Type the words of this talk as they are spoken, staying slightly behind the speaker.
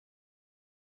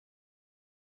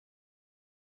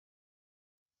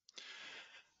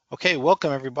Okay,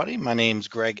 welcome everybody. My name's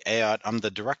Greg Ayotte. I'm the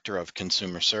Director of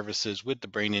Consumer Services with the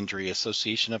Brain Injury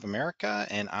Association of America,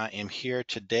 and I am here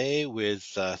today with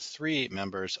three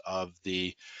members of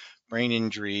the Brain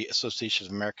Injury Association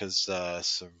of America's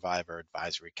Survivor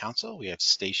Advisory Council. We have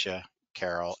Stacia,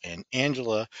 Carol, and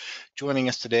Angela joining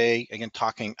us today, again,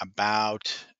 talking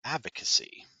about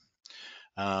advocacy.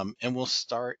 And we'll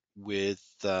start with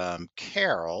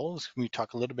Carol. Can we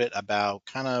talk a little bit about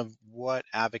kind of what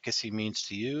advocacy means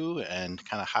to you and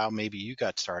kind of how maybe you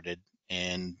got started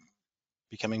in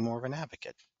becoming more of an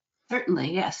advocate?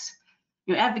 Certainly, yes.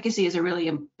 Advocacy is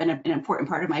been an important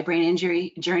part of my brain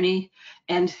injury journey.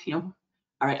 And, all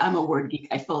right, I'm a word geek,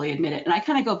 I fully admit it. And I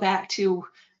kind of go back to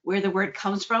where the word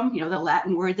comes from, the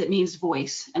Latin word that means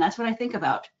voice. And that's what I think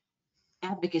about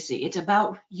advocacy. It's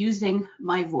about using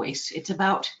my voice. It's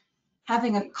about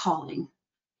having a calling.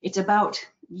 It's about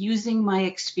using my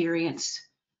experience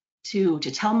to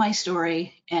tell my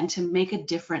story and to make a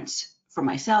difference for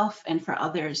myself and for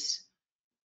others.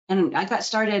 And I got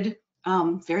started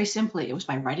very simply. It was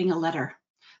by writing a letter.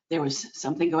 There was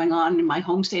something going on in my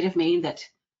home state of Maine that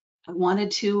I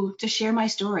wanted to share my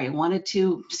story. I wanted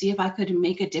to see if I could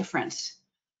make a difference.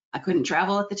 I couldn't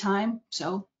travel at the time,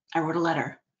 so I wrote a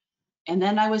letter. And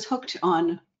then I was hooked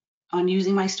on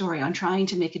using my story, on trying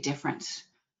to make a difference.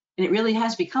 And it really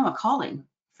has become a calling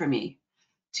for me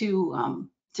to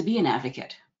be an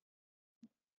advocate.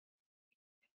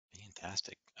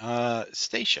 Fantastic.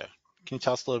 Stacia, can you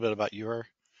tell us a little bit about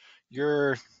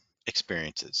your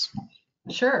experiences?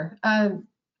 Sure.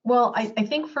 Well, I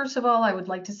think first of all, I would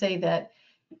like to say that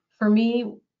for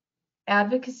me,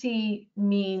 advocacy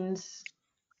means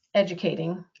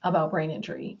educating about brain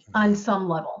injury on some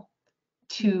level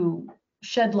to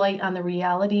shed light on the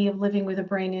reality of living with a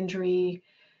brain injury,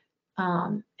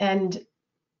 and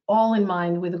all in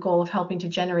mind with the goal of helping to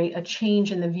generate a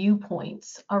change in the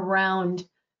viewpoints around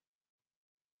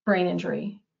brain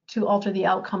injury to alter the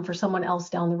outcome for someone else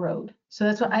down the road. So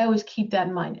that's what I always keep that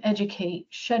in mind. Educate,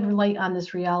 shed light on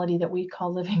this reality that we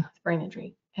call living with brain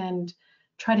injury, and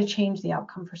try to change the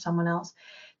outcome for someone else.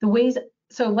 The ways,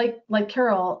 so like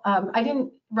Carol, I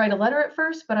didn't write a letter at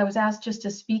first, but I was asked just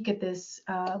to speak at this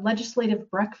legislative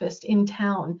breakfast in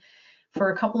town for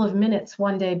a couple of minutes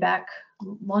one day back a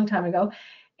long time ago.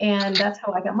 And that's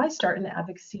how I got my start in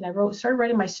advocacy. And I started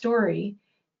writing my story,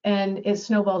 and it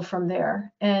snowballed from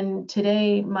there. And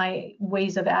today my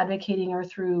ways of advocating are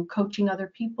through coaching other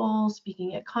people,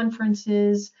 speaking at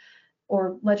conferences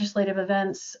or legislative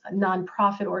events,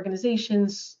 nonprofit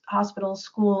organizations, hospitals,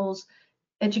 schools,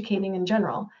 educating in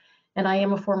general. And I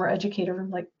am a former educator,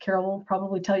 like Carol will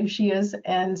probably tell you she is.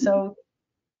 And so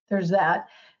there's that.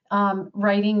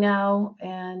 Writing now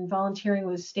and volunteering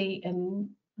with state and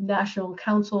national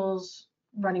councils,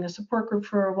 running a support group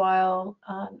for a while,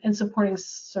 and supporting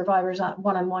survivors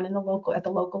one-on-one at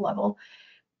the local level,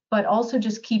 but also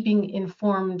just keeping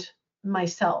informed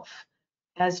myself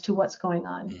as to what's going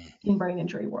on in brain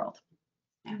injury world.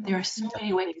 There are so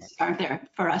many ways, aren't there,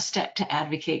 for us to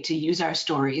advocate, to use our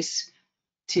stories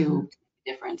to make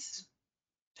a difference.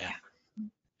 Yeah.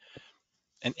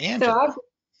 And Angela. So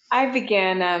I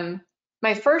began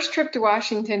my first trip to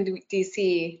Washington,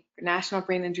 D.C. for National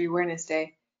Brain Injury Awareness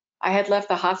Day. I had left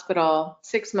the hospital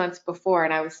 6 months before,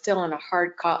 and I was still in a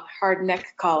hard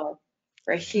neck collar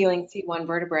for a healing C1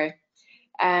 vertebrae.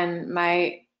 And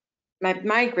my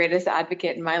greatest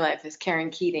advocate in my life is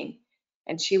Karen Keating.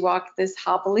 And she walked this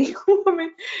hobbly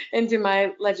woman into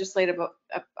my legislative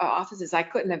offices. I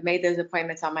couldn't have made those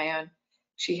appointments on my own.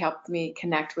 She helped me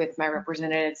connect with my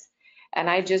representatives. And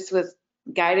I just was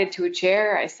guided to a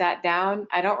chair. I sat down.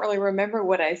 I don't really remember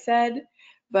what I said,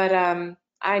 but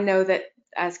I know that,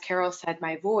 as Carol said,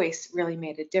 my voice really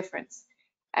made a difference.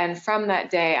 And from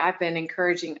that day, I've been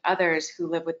encouraging others who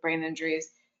live with brain injuries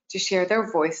to share their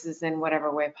voices in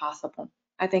whatever way possible.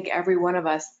 I think every one of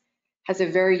us has a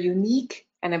very unique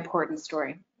and important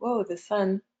story. Whoa, the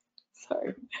sun.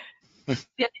 Sorry.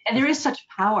 Yeah, and there is such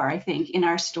power, I think, in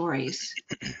our stories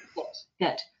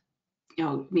that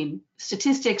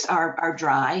statistics are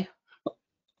dry,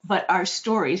 but our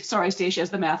stories, sorry, Stacia, as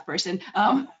the math person,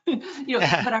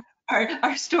 but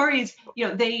our stories,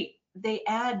 they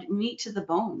add meat to the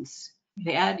bones.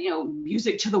 They add,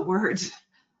 music to the words.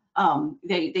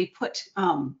 They put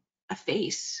a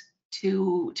face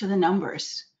to the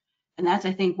numbers, and that's,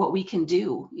 I think, what we can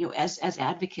do, as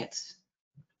advocates,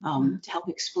 to help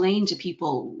explain to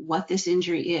people what this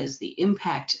injury is, the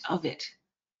impact of it.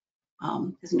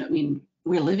 Because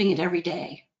we're living it every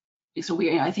day. So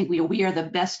I think we are the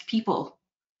best people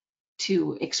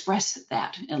to express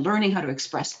that, and learning how to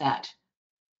express that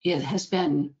has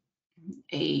been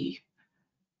a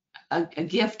a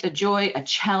gift, a joy, a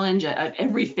challenge,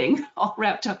 everything all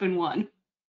wrapped up in one.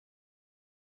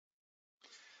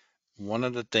 One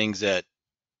of the things that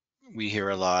we hear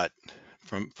a lot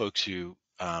from folks who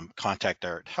contact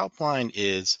our helpline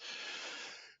is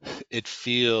it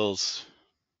feels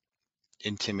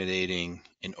intimidating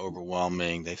and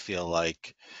overwhelming. They feel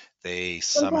like they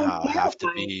Sometimes somehow have to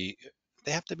terrifying. be,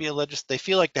 they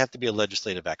feel like they have to be a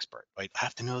legislative expert, right? I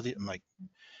have to know I'm like,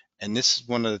 and this is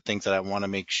one of the things that I want to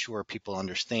make sure people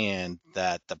understand,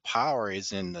 that the power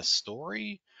is in the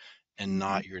story and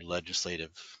not your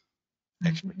legislative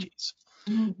expertise.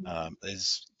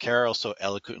 As Carol so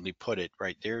eloquently put it,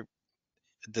 right there,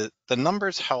 the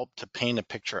numbers help to paint a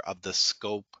picture of the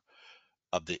scope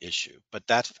of the issue, but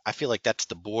that's, I feel like that's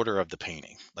the border of the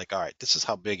painting. Like, all right, this is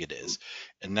how big it is,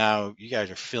 and now you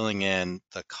guys are filling in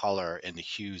the color and the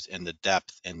hues and the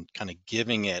depth and kind of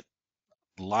giving it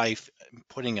life,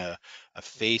 putting a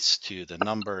face to the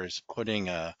numbers, putting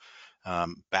a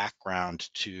background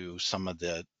to some of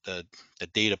the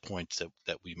data points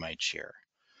that we might share.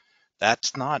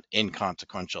 That's not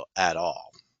inconsequential at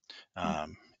all.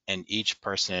 And each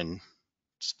person's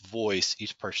voice,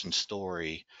 each person's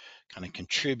story kind of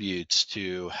contributes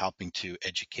to helping to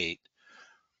educate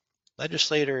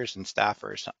legislators and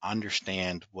staffers to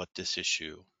understand what this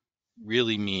issue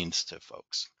really means to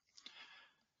folks.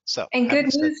 So And good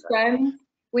having said news, friends,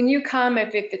 when you come,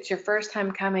 if it's your first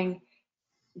time coming,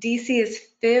 DC is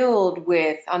filled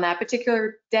with, on that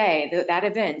particular day, that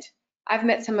event, I've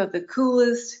met some of the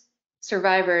coolest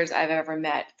survivors I've ever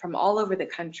met from all over the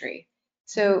country.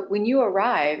 So when you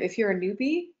arrive, if you're a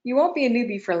newbie, you won't be a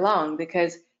newbie for long,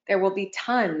 because there will be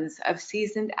tons of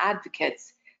seasoned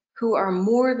advocates who are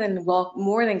more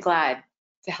than glad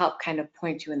to help kind of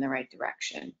point you in the right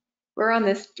direction. We're on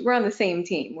the same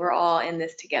team. We're all in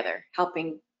this together,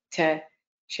 helping to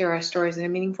share our stories in a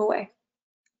meaningful way.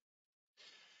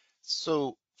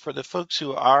 So for the folks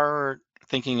who are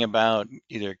thinking about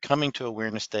either coming to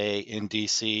Awareness Day in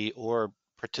DC or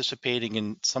participating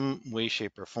in some way,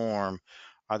 shape, or form,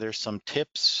 are there some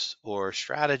tips or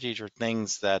strategies or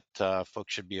things that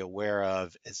folks should be aware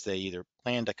of as they either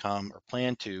plan to come or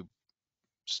plan to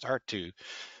start to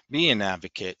be an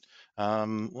advocate?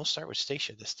 We'll start with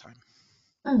Stacia this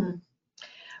time.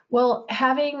 Well,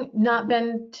 having not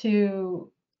been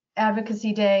to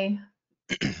Advocacy Day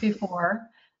before,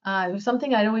 it was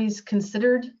something I'd always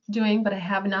considered doing, but I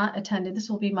have not attended. This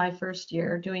will be my first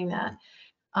year doing that.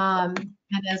 And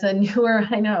as a newer,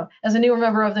 as a newer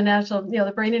member of the National,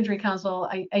 the Brain Injury Council,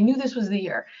 I knew this was the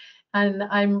year, and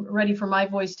I'm ready for my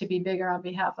voice to be bigger on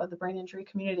behalf of the brain injury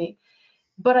community.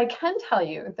 But I can tell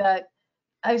you that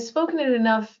I've spoken at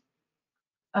enough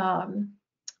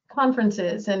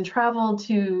conferences and traveled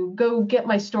to go get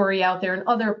my story out there and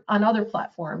on other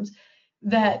platforms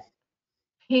that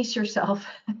pace yourself.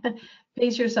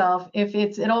 Pace yourself. If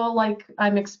it's at all like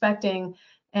I'm expecting,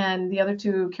 and the other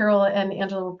two, Carol and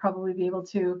Angela, will probably be able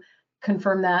to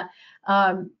confirm that.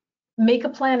 Make a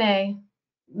plan A,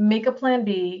 make a plan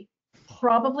B,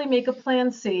 probably make a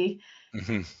plan C.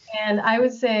 And I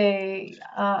would say,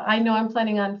 I know I'm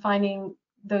planning on finding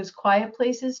those quiet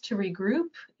places to regroup,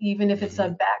 even if it's a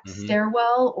back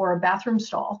stairwell or a bathroom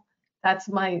stall. That's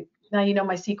now you know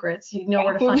my secrets. You know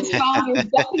where to find me.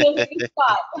 Definitely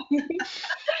spot.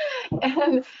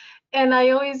 And I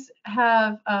always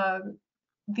have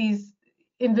these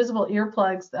invisible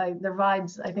earplugs. Their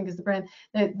Vibes, I think, is the brand,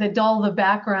 that dull the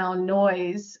background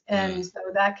noise, and so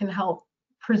that can help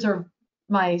preserve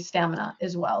my stamina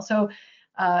as well. So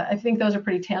I think those are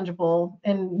pretty tangible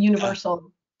and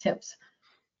universal tips.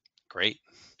 Great.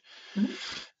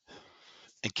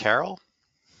 And Carol?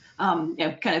 Kind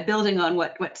of building on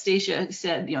what Stacia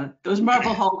said, those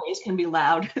marble hallways can be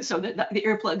loud, so that the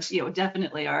earplugs,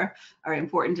 definitely are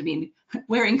important. I mean,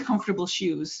 wearing comfortable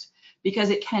shoes, because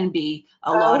it can be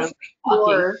a lot of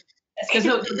walking. Because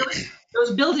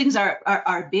those buildings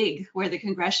are big, where the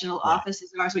congressional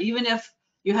offices are. So even if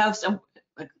you have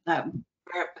a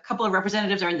couple of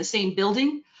representatives are in the same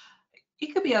building,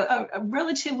 it could be a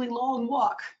relatively long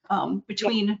walk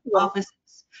between offices.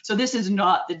 So this is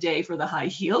not the day for the high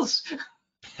heels.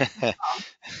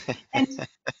 And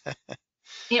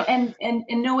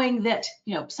knowing that,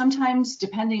 sometimes,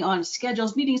 depending on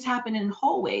schedules, meetings happen in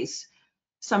hallways.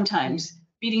 Sometimes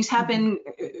meetings happen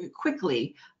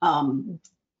quickly.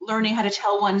 Learning how to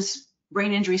tell one's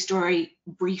brain injury story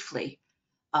briefly.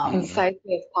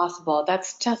 Concisely as possible.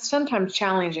 That's just sometimes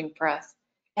challenging for us.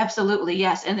 Absolutely,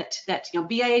 yes. And that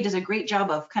BIA does a great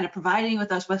job of kind of providing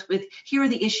us with here are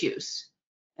the issues.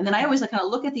 And then I always kind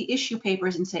of look at the issue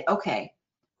papers and say, okay,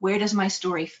 where does my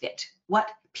story fit? What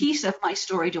piece of my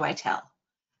story do I tell?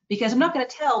 because I'm not going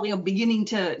to tell, beginning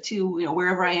to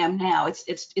wherever I am now.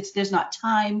 It's there's not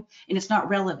time and it's not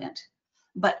relevant.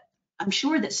 But I'm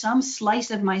sure that some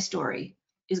slice of my story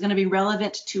is going to be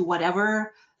relevant to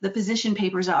whatever the position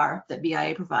papers are that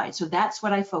BIA provides. So that's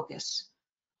what I focus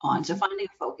on. So finding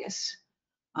a focus.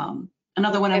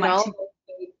 Another one of And my all, two.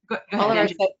 Go all ahead, of our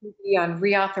Andrew. sites will be on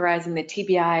reauthorizing the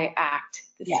TBI Act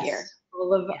this Yes. year.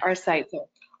 All of our sites are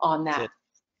on that.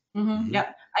 Mm-hmm.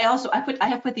 Yep. I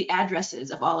have put the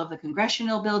addresses of all of the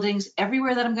congressional buildings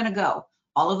everywhere that I'm going to go.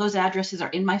 All of those addresses are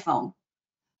in my phone.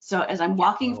 So as I'm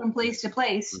walking from place to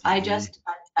place, I tap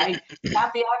the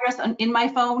address in my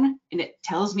phone and it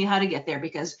tells me how to get there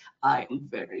because I am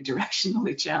very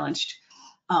directionally challenged.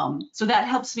 So that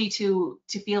helps me to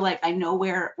feel like I know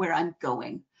where I'm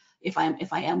going if I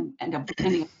end up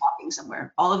ending up walking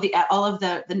somewhere. All of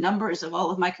the numbers of all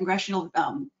of my congressional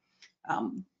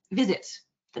visits,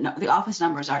 the office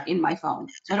numbers are in my phone,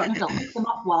 so I don't have to look them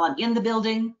up while I'm in the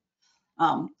building.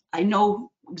 I know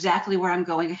exactly where I'm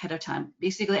going ahead of time.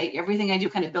 Basically, everything I do,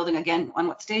 kind of building again on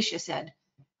what Stacia said,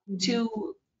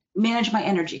 to manage my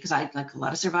energy, because I, like a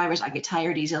lot of survivors, I get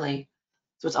tired easily.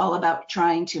 So it's all about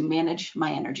trying to manage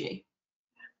my energy.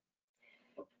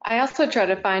 I also try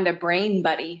to find a brain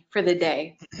buddy for the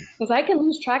day because I can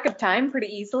lose track of time pretty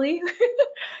easily.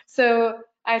 So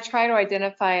I try to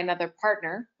identify another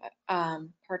partner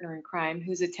in crime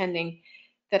who's attending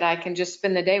that I can just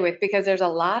spend the day with, because there's a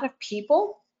lot of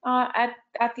people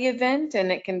at the event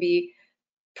and it can be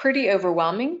pretty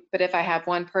overwhelming. But if I have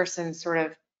one person sort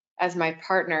of as my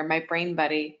partner, my brain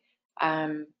buddy,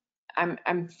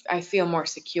 I feel more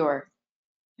secure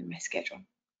in my schedule.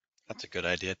 That's a good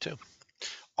idea too.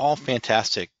 All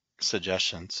fantastic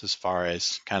suggestions as far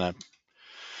as kind of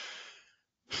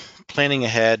planning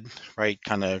ahead, right?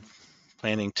 Kind of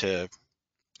planning to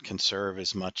conserve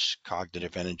as much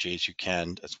cognitive energy as you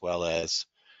can, as well as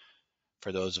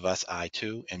for those of us, I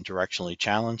too am directionally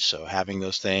challenged. So having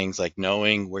those things like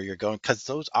knowing where you're going, because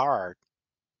those are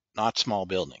not small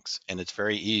buildings, and it's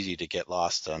very easy to get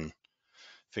lost on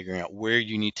figuring out where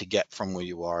you need to get from where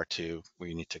you are to where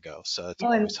you need to go. So it's Oh,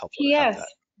 and always helpful to have PS, that.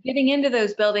 getting into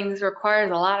those buildings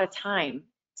requires a lot of time.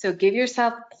 So give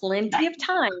yourself plenty of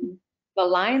time. The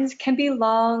lines can be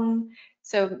long.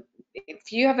 So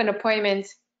if you have an appointment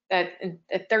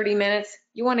at 30 minutes,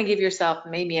 you want to give yourself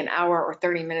maybe an hour or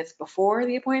 30 minutes before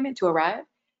the appointment to arrive,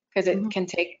 because it can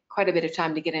take quite a bit of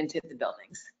time to get into the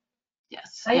buildings.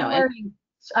 Yes.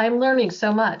 I'm learning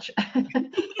so much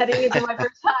heading into my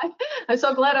first time. I'm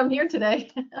so glad I'm here today.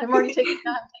 I'm already taking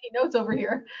notes over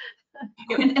here.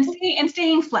 And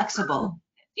staying flexible.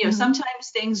 Sometimes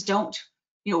things don't,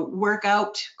 work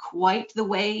out quite the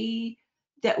way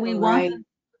that we want them.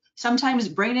 Sometimes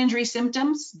brain injury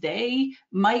symptoms, they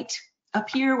might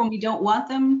appear when we don't want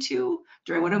them to.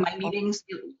 During one of my meetings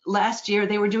last year,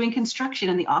 they were doing construction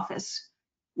in the office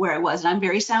where I was, and I'm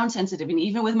very sound sensitive. And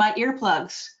even with my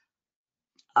earplugs,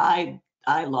 I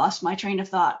lost my train of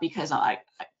thought because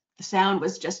the sound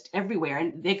was just everywhere.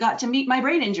 And they got to meet my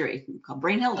brain injury called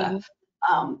brain Hilda.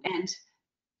 And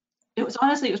it was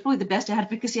probably the best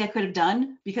advocacy I could have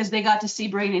done, because they got to see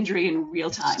brain injury in real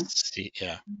time.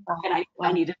 Yeah. And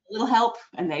I needed a little help,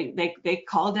 and they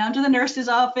called down to the nurse's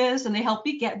office and they helped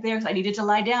me get there. I needed to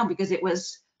lie down because it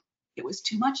was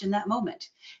too much in that moment.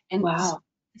 And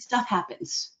stuff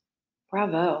happens.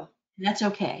 Bravo. And that's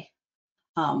okay.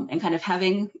 And kind of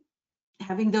having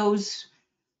those,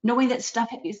 knowing that stuff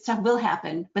will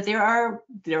happen, but there are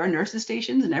nurses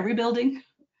stations in every building.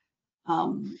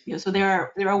 So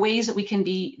there are ways that we can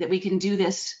do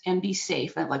this and be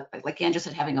safe. And like Andrew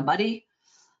said, having a buddy,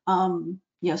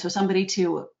 so somebody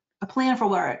to a plan for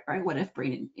what if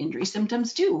brain injury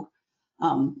symptoms do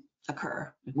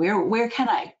occur? Where can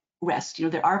I rest?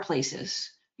 There are places,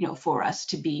 for us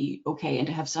to be okay and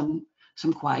to have some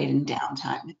quiet and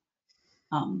downtime.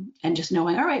 And just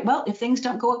knowing, all right, well, if things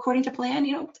don't go according to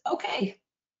plan, okay.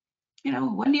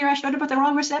 One year I showed up at the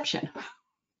wrong reception.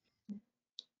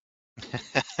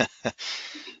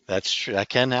 That's true. That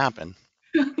can happen.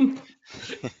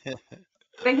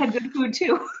 They had good food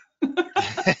too.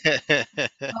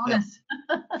 Bonus.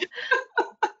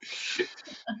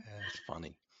 That's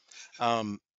funny.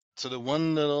 So the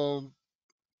one little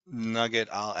nugget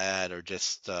I'll add, or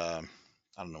just I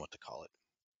don't know what to call it,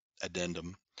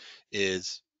 addendum,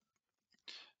 is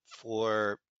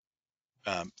for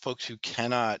folks who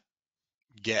cannot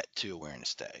get to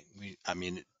Awareness Day.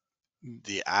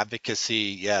 The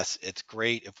advocacy, yes, it's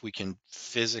great if we can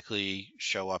physically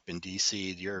show up in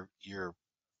DC. Your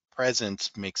presence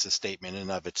makes a statement in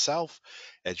and of itself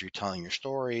as you're telling your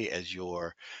story, as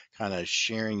you're kind of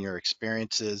sharing your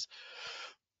experiences.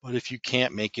 But if you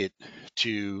can't make it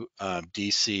to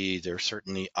DC, there are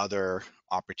certainly other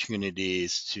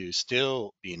opportunities to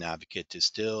still be an advocate, to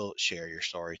still share your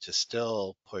story, to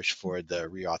still push for the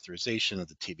reauthorization of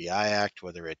the TBI Act,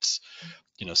 whether it's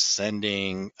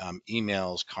sending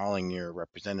emails, calling your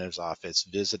representative's office,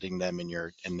 visiting them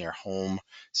in their home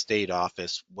state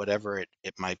office, whatever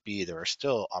it might be. There are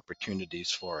still opportunities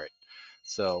for it.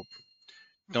 So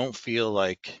don't feel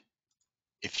like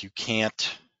if you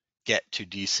can't get to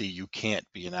DC, you can't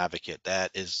be an advocate.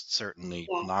 That is certainly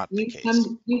Yeah, not the case.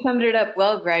 you summed it up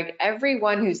well, Greg.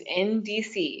 Everyone who's in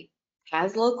DC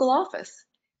has local office.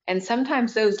 And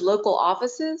sometimes those local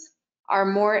offices are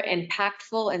more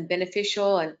impactful and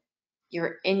beneficial, and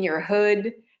you're in your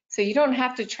hood. So you don't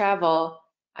have to travel.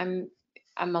 I'm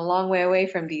a long way away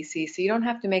from DC, so you don't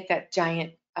have to make that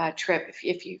giant trip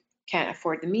if you can't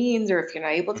afford the means, or if you're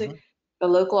not able to. Mm-hmm. The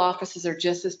local offices are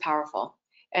just as powerful.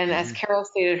 And as Mm-hmm. Carol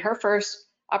stated, her first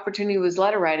opportunity was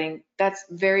letter writing. That's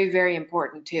very, very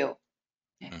important too.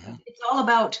 Mm-hmm. It's all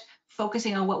about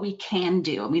focusing on what we can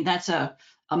do. I mean, that's a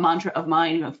mantra of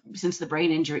mine since the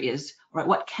brain injury is, right,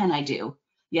 what can I do?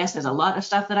 Yes, there's a lot of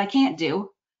stuff that I can't do,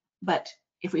 but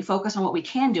if we focus on what we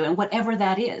can do, and whatever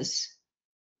that is,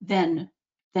 then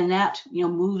that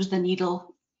moves the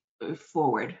needle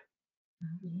forward.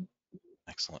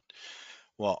 Excellent.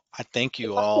 Well, I thank If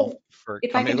you I all could, for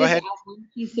if I coming. could Go just ahead. add one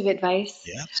piece of advice,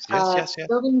 Yes, yes, yes, yes.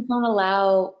 buildings don't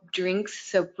allow drinks,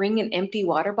 so bring an empty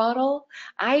water bottle.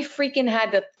 I freaking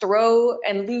had to throw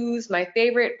and lose my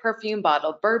favorite perfume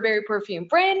bottle, Burberry perfume,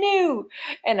 brand new,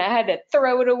 and I had to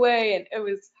throw it away, and it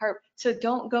was hard. So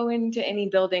don't go into any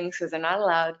buildings because they're not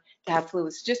allowed to have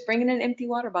fluids. Just bring in an empty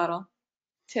water bottle.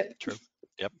 Tip. True.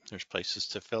 Yep. There's places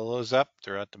to fill those up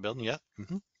throughout the building. Yep.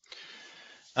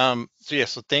 Mm-hmm.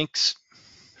 So thanks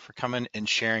for coming and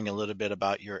sharing a little bit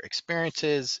about your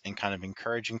experiences and kind of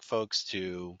encouraging folks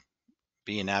to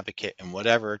be an advocate in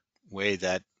whatever way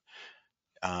that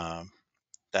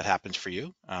that happens for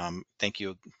you. Thank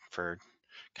you for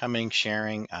coming,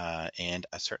 sharing, and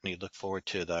I certainly look forward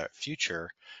to the future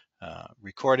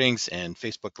recordings and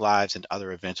Facebook Lives and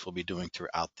other events we'll be doing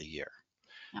throughout the year.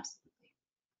 Absolutely.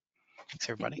 Thanks,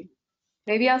 everybody.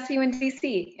 Maybe I'll see you in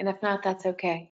DC, and if not, that's okay.